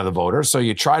I'm one of the voters. So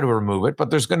you try to remove it, but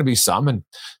there's going to be some, and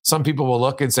some people will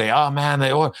look and say, "Oh man,"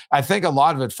 I think a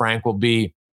lot of it, Frank, will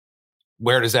be,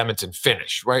 where does Edmonton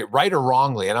finish, right or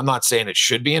wrongly? And I'm not saying it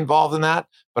should be involved in that,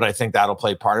 but I think that'll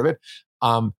play part of it.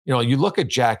 You look at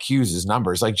Jack Hughes'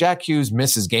 numbers. Like, Jack Hughes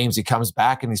misses games, he comes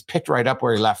back and he's picked right up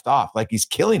where he left off. Like, he's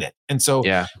killing it. And so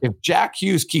if Jack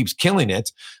Hughes keeps killing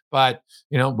it, but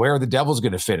where are the Devils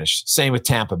going to finish? Same with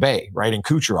Tampa Bay, right? And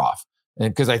Kucherov. And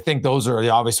because I think those are the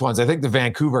obvious ones. I think the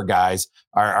Vancouver guys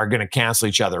are going to cancel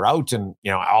each other out. And,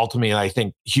 ultimately, I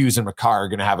think Hughes and Makar are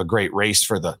going to have a great race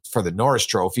for the Norris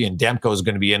Trophy, and Demko is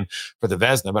going to be in for the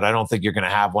Vezina, but I don't think you're going to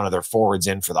have one of their forwards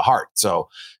in for the Hart. So,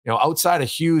 outside of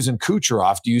Hughes and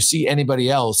Kucherov, do you see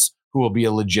anybody else who will be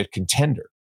a legit contender?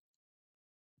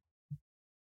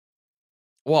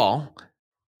 Well,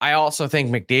 I also think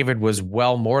McDavid was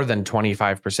well more than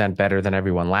 25% better than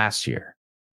everyone last year.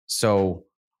 So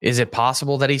is it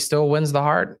possible that he still wins the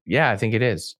Hart? Yeah, I think it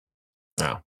is.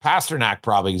 No. Pasternak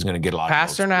probably is going to get a lot.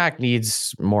 Pasternak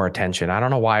needs more attention. I don't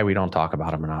know why we don't talk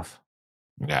about him enough.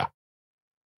 Yeah.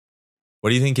 What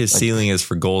do you think his ceiling is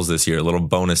for goals this year? A little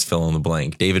bonus fill in the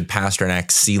blank. David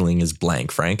Pasternak's ceiling is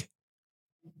blank, Frank.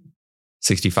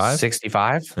 65?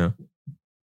 65? Yeah.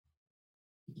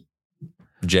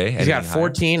 Jay? He's got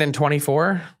 14 and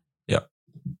 24. Yep.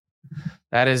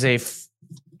 That is a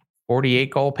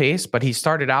 48 goal pace, but he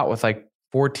started out with like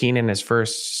 14 in his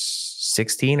first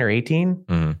 16 or 18.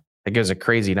 Mm-hmm. That gives a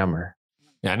crazy number.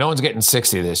 Yeah, no one's getting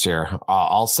 60 this year.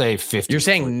 I'll say 50. You're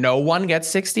saying no one gets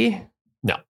 60?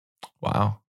 No.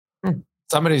 Wow.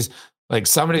 Somebody's going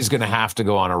to have to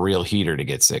go on a real heater to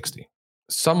get 60.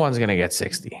 Someone's going to get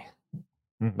 60.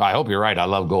 I hope you're right. I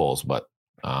love goals, but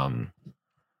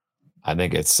I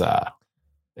think it's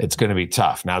going to be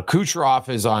tough. Now, Kucherov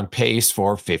is on pace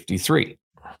for 53,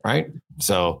 right?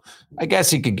 So I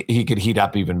guess he could heat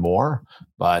up even more,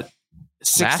 but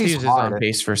 60 Matthews is on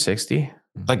pace for 60.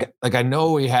 Like I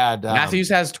know we had Matthews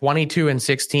has 22 and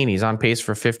 16. He's on pace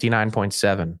for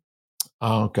 59.7.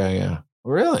 Okay, yeah,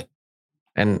 really,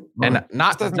 and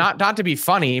not to be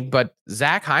funny, but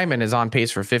Zach Hyman is on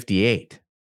pace for 58.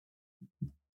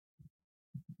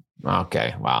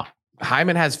 Okay, wow.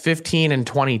 Hyman has 15 and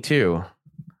 22,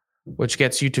 which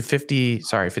gets you to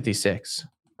 56,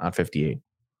 not 58.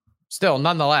 Still,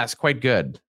 nonetheless, quite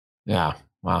good. Yeah.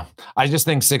 Wow. I just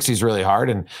think 60 is really hard.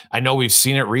 And I know we've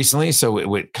seen it recently, so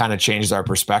it kind of changes our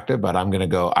perspective, but I'm going to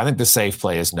go. I think the safe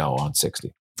play is no on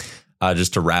 60.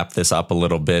 Just to wrap this up a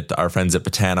little bit, our friends at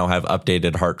Patano have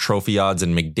updated Hart Trophy odds,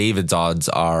 and McDavid's odds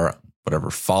are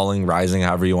falling, rising,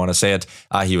 however you want to say it.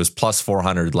 He was plus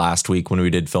 400 last week when we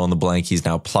did fill in the blank. He's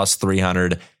now plus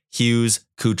 300. Hughes,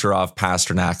 Kucherov,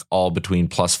 Pasternak, all between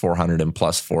plus 400 and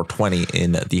plus 420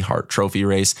 in the Hart Trophy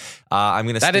race.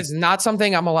 That is not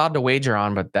something I'm allowed to wager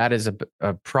on, but that is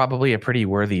probably a pretty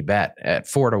worthy bet. At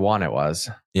 4-1, it was.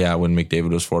 Yeah, when McDavid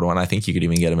was 4-1, I think you could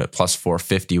even get him at plus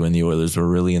 450 when the Oilers were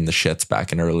really in the shits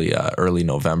back in early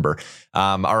November.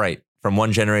 All right. From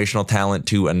one generational talent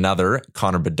to another,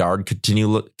 Connor Bedard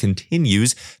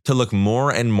continues to look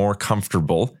more and more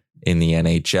comfortable in the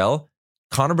NHL.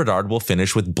 Connor Bedard will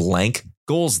finish with blank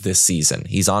goals this season.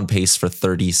 He's on pace for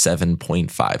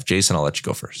 37.5. Jason, I'll let you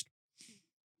go first.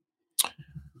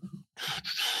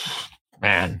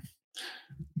 Man,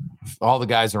 all the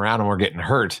guys around him were getting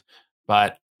hurt,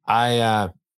 but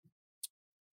I'm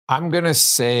going to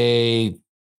say,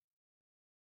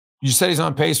 you said he's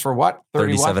on pace for what?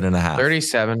 37 and a half.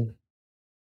 37.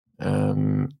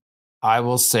 I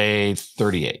will say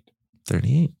 38.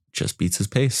 38 just beats his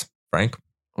pace. Frank?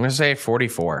 I'm going to say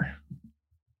 44.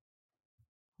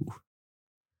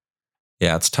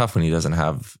 Yeah, it's tough when he doesn't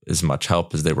have as much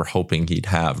help as they were hoping he'd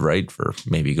have, right? For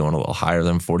maybe going a little higher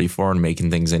than 44 and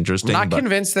making things interesting. I'm not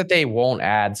convinced that they won't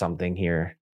add something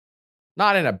here.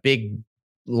 Not in a big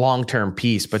long-term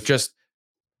piece, but just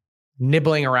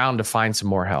nibbling around to find some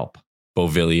more help.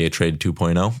 Beauvillier trade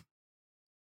 2.0?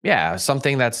 Yeah,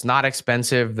 something that's not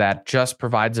expensive that just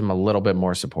provides him a little bit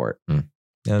more support. Yeah,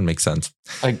 that makes sense.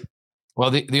 Well,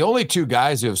 the only two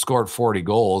guys who have scored 40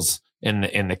 goals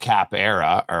in the Cap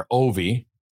era are Ovi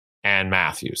and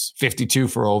Matthews. 52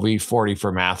 for Ovi, 40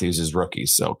 for Matthews as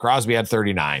rookies. So Crosby had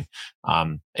 39.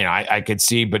 I could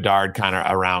see Bedard kind of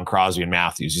around Crosby and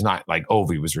Matthews. He's not like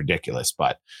Ovi was ridiculous,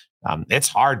 but it's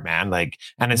hard, man.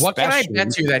 And what can I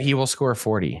bet you that he will score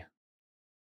 40?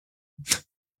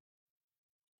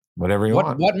 Whatever you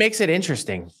want. What makes it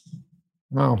interesting?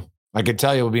 Well, I could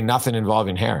tell you it would be nothing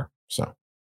involving hair. So.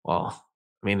 Well,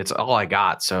 I mean, it's all I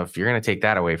got. So if you're going to take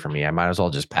that away from me, I might as well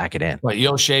just pack it in. What,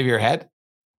 you'll shave your head?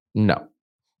 No.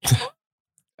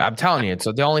 I'm telling you, it's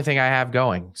the only thing I have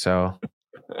going. So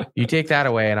you take that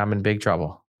away and I'm in big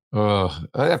trouble. I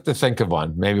have to think of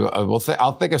one. Maybe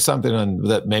I'll think of something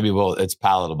that maybe it's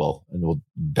palatable and we'll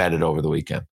bet it over the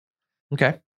weekend.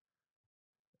 Okay.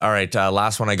 All right,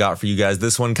 last one I got for you guys.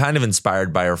 This one kind of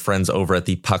inspired by our friends over at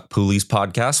the Puck Poolies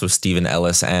podcast with Stephen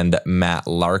Ellis and Matt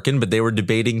Larkin, but they were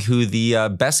debating who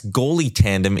the best goalie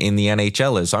tandem in the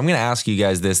NHL is. So I'm going to ask you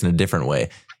guys this in a different way.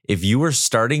 If you were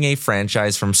starting a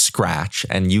franchise from scratch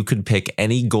and you could pick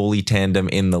any goalie tandem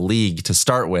in the league to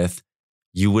start with,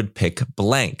 you would pick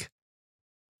blank.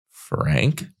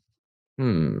 Frank?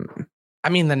 I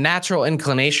mean, the natural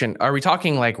inclination, are we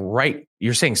talking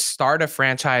you're saying start a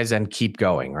franchise and keep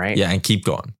going, right? Yeah, and keep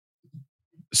going.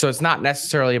 So it's not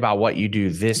necessarily about what you do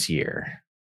this year.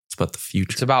 It's about the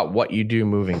future. It's about what you do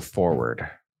moving forward.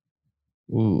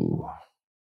 Ooh.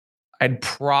 I'd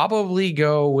probably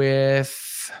go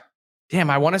with,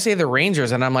 I want to say the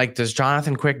Rangers. And I'm like, does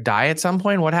Jonathan Quick die at some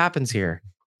point? What happens here?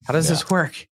 How does this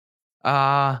work?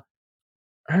 I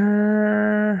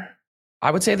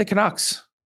would say the Canucks.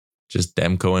 Just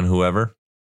Demko and whoever.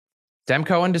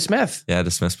 Demko and DeSmith. Yeah,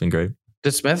 DeSmith's been great.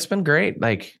 DeSmith's been great.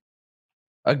 Like,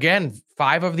 again,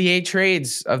 5 of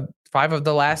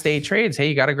the last 8 trades. Hey,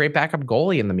 you got a great backup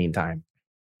goalie in the meantime,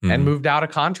 and moved out a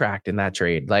contract in that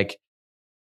trade. Like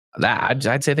that,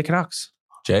 I'd say the Canucks.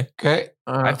 Jay, okay.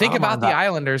 I think about the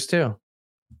Islanders too.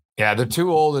 Yeah, they're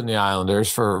too old in the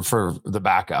Islanders for the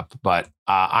backup, but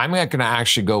I'm not going to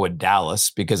actually go with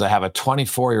Dallas because I have a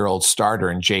 24-year-old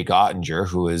starter in Jake Ottinger,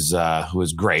 who is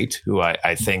great, who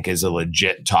I think is a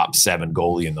legit top 7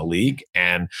 goalie in the league,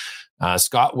 and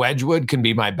Scott Wedgwood can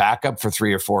be my backup for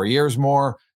 3 or 4 years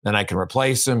more. Then I can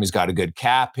replace him. He's got a good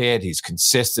cap hit. He's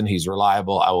consistent. He's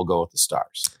reliable. I will go with the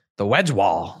Stars. The Wedge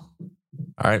Wall.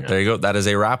 All right, there you go. That is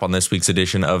a wrap on this week's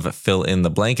edition of Fill in the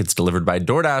Blank. It's delivered by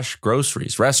DoorDash,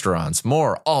 groceries, restaurants,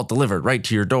 more, all delivered right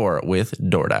to your door with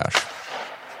DoorDash.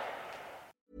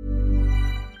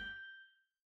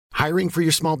 Hiring for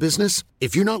your small business?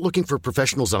 If you're not looking for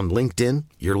professionals on LinkedIn,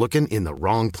 you're looking in the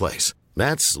wrong place.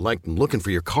 That's like looking for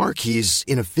your car keys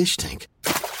in a fish tank.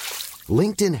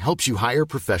 LinkedIn helps you hire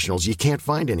professionals you can't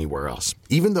find anywhere else,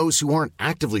 even those who aren't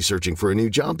actively searching for a new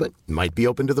job but might be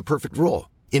open to the perfect role.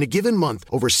 In a given month,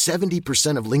 over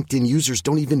 70% of LinkedIn users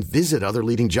don't even visit other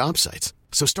leading job sites.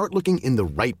 So start looking in the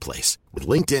right place. With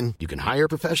LinkedIn, you can hire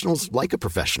professionals like a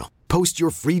professional. Post your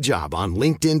free job on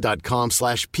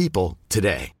linkedin.com/people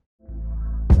today.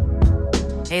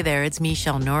 Hey there, it's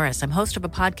Michelle Norris. I'm host of a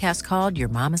podcast called Your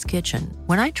Mama's Kitchen.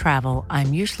 When I travel,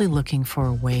 I'm usually looking for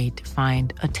a way to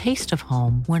find a taste of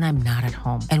home when I'm not at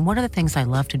home. And one of the things I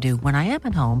love to do when I am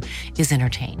at home is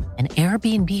entertain. And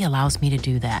Airbnb allows me to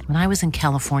do that. When I was in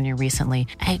California recently,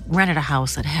 I rented a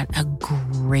house that had a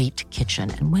great kitchen.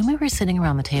 And when we were sitting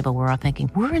around the table, we're all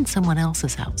thinking, we're in someone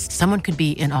else's house. Someone could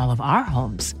be in all of our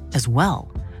homes as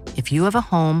well. If you have a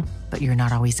home, but you're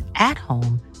not always at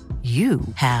home, you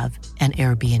have an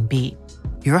Airbnb.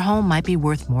 Your home might be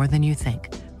worth more than you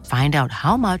think. Find out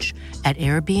how much at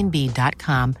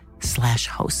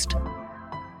airbnb.com/host.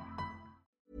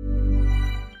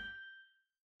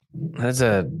 That's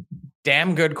a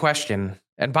damn good question.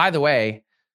 And by the way,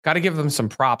 got to give them some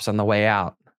props on the way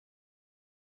out.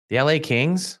 The LA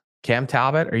Kings, Cam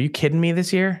Talbot, are you kidding me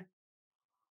this year?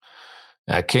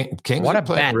 Kings what a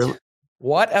bet.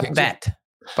 What a bet.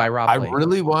 By Rob I Blake.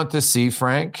 really want to see,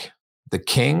 Frank, the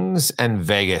Kings and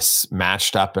Vegas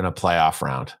matched up in a playoff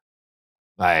round.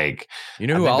 Like, you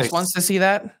know who else wants to see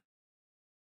that?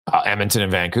 Edmonton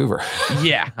and Vancouver.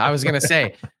 Yeah, I was going to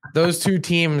say those two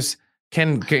teams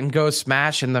can go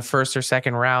smash in the first or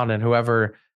second round, and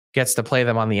whoever gets to play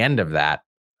them on the end of that.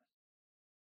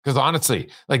 Because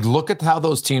honestly, like, look at how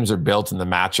those teams are built in the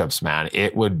matchups, man.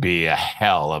 It would be a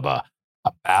hell of a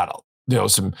battle.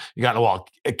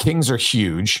 Kings are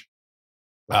huge.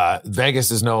 Vegas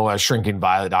is no shrinking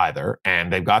violet either,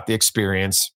 and they've got the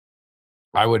experience.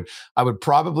 I would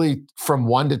probably, from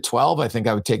 1 to 12, I think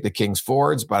I would take the Kings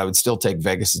forwards, but I would still take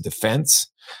Vegas's defense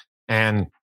and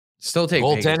still take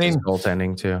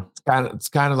goaltending too. It's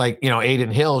kind of like,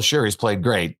 Aiden Hill. Sure, he's played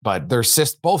great, but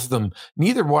both of them,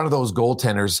 neither one of those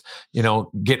goaltenders,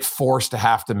 get forced to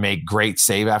have to make great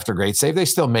save after great save. They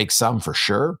still make some for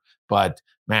sure, but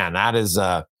man, that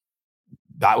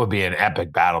would be an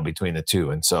epic battle between the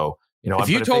two. And so, if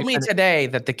you told me today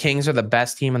that the Kings are the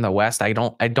best team in the West, I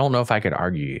don't know if I could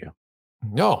argue you.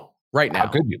 No, right now. How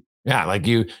could you? Yeah, like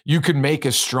you could make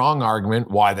a strong argument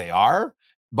why they are,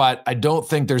 but I don't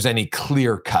think there's any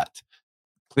clear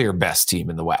best team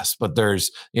in the West. But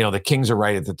there's, the Kings are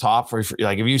right at the top.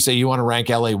 Like if you say you want to rank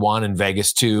LA 1 and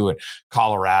Vegas 2 and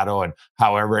Colorado and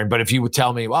however, but if you would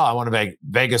tell me, well, I want to make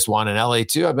Vegas 1 and LA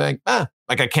 2, I'd be like, I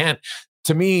can't.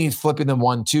 To me, flipping them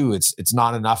 1-2, it's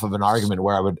not enough of an argument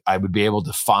where I would be able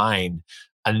to find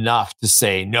enough to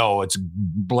say, no, it's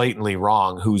blatantly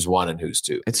wrong who's 1 and who's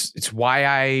 2. It's why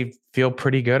I feel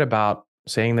pretty good about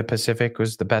saying the Pacific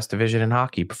was the best division in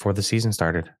hockey before the season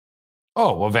started.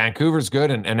 Oh, well, Vancouver's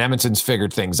good and Edmonton's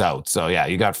figured things out. So yeah,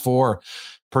 you got 4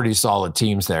 pretty solid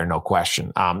teams there, no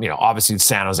question. Obviously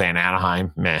San Jose and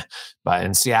Anaheim, meh. But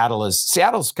in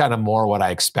Seattle's kind of more what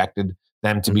I expected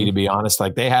them to be honest.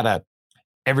 Like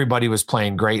everybody was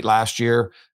playing great last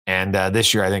year. And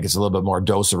this year, I think it's a little bit more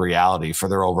dose of reality for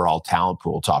their overall talent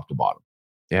pool, top to bottom.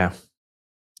 Yeah.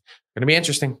 Going to be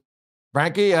interesting.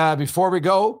 Frankie, before we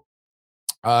go,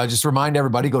 just remind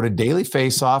everybody, go to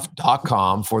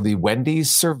dailyfaceoff.com for the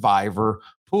Wendy's Survivor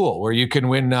pool where you can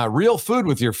win real food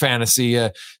with your fantasy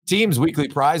teams, weekly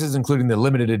prizes, including the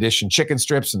limited edition chicken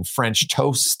strips and French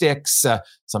toast sticks.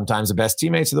 Sometimes the best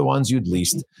teammates are the ones you'd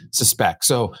least suspect.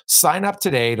 So sign up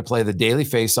today to play the Daily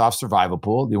Face-Off Survival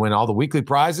Pool. You win all the weekly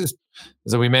prizes.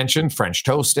 As we mentioned, French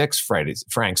toast sticks,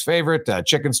 Frank's favorite,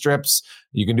 chicken strips.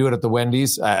 You can do it at the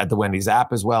Wendy's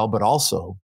app as well, but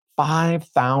also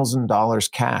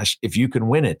 $5,000 cash if you can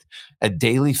win it at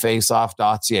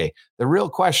dailyfaceoff.ca. The real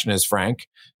question is, Frank,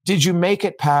 did you make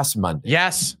it past Monday?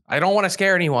 Yes. I don't want to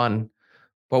scare anyone,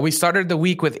 but we started the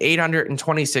week with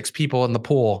 826 people in the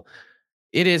pool.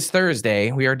 It is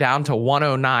Thursday. We are down to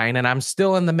 109, and I'm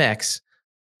still in the mix.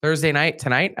 Thursday night,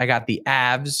 tonight, I got the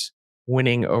Avs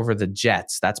winning over the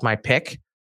Jets. That's my pick.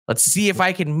 Let's see if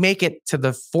I can make it to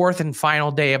the fourth and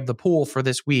final day of the pool for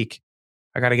this week.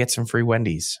 I got to get some free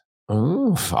Wendy's.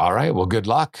 Ooh, all right. Well, good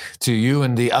luck to you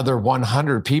and the other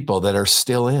 100 people that are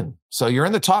still in. So you're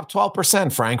in the top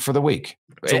 12%, Frank, for the week.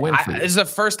 It's a win for you. This is the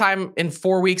first time in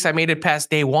 4 weeks I made it past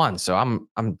day one. So I'm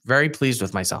very pleased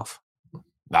with myself.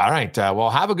 All right. Well,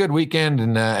 have a good weekend,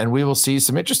 and we will see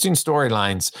some interesting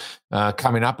storylines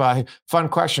coming up. Fun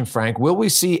question, Frank. Will we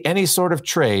see any sort of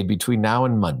trade between now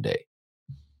and Monday?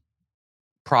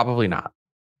 Probably not.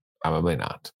 Probably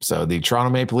not. So the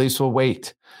Toronto Maple Leafs will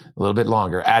wait a little bit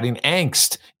longer, adding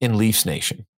angst in Leafs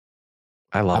Nation.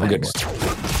 I love it.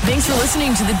 Thanks for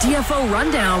listening to the DFO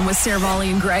Rundown with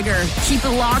Saravalli and Gregor. Keep it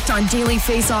locked on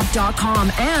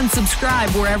dailyfaceoff.com and subscribe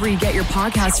wherever you get your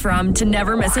podcasts from to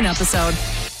never miss an episode.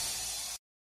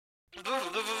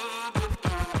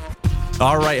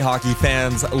 All right, hockey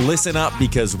fans, listen up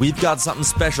because we've got something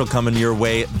special coming your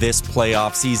way this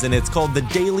playoff season. It's called the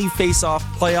Daily Face-Off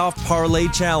Playoff Parlay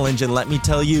Challenge, and let me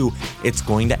tell you, it's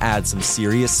going to add some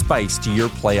serious spice to your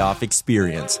playoff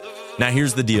experience. Now,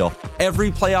 here's the deal.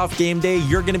 Every playoff game day,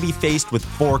 you're going to be faced with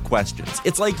 4 questions.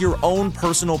 It's like your own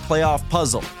personal playoff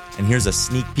puzzle. And here's a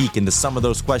sneak peek into some of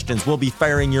those questions we'll be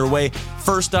firing your way.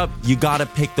 First up, you got to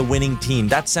pick the winning team.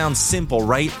 That sounds simple,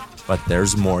 right? But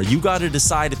there's more. You got to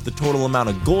decide if the total amount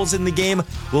of goals in the game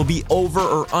will be over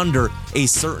or under a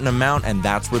certain amount, and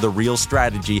that's where the real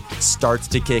strategy starts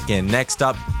to kick in. Next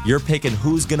up, you're picking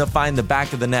who's going to find the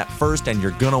back of the net first, and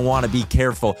you're going to want to be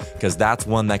careful because that's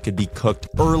one that could be cooked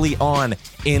early on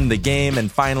in the game. And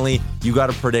finally, you got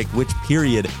to predict which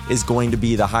period is going to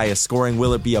be the highest scoring.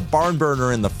 Will it be a barn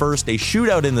burner in the first, a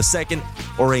shootout in the second,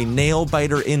 or a nail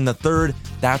biter in the third?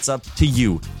 That's up to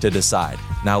you to decide.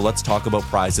 Now let's talk about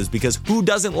prizes, because who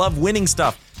doesn't love winning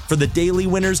stuff? For the daily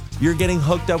winners, you're getting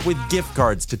hooked up with gift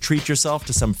cards to treat yourself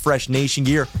to some fresh Nation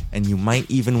gear, and you might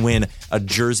even win a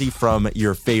jersey from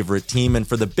your favorite team. And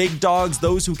for the big dogs,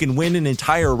 those who can win an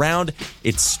entire round,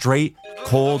 it's straight,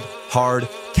 cold, hard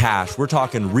cash. We're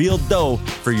talking real dough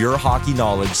for your hockey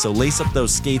knowledge. So lace up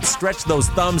those skates, stretch those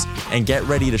thumbs, and get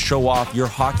ready to show off your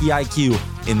hockey IQ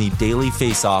in the Daily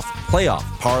Face-Off Playoff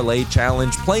Parlay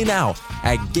Challenge. Play now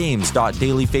at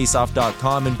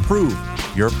games.dailyfaceoff.com and prove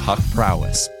your puck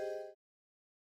prowess.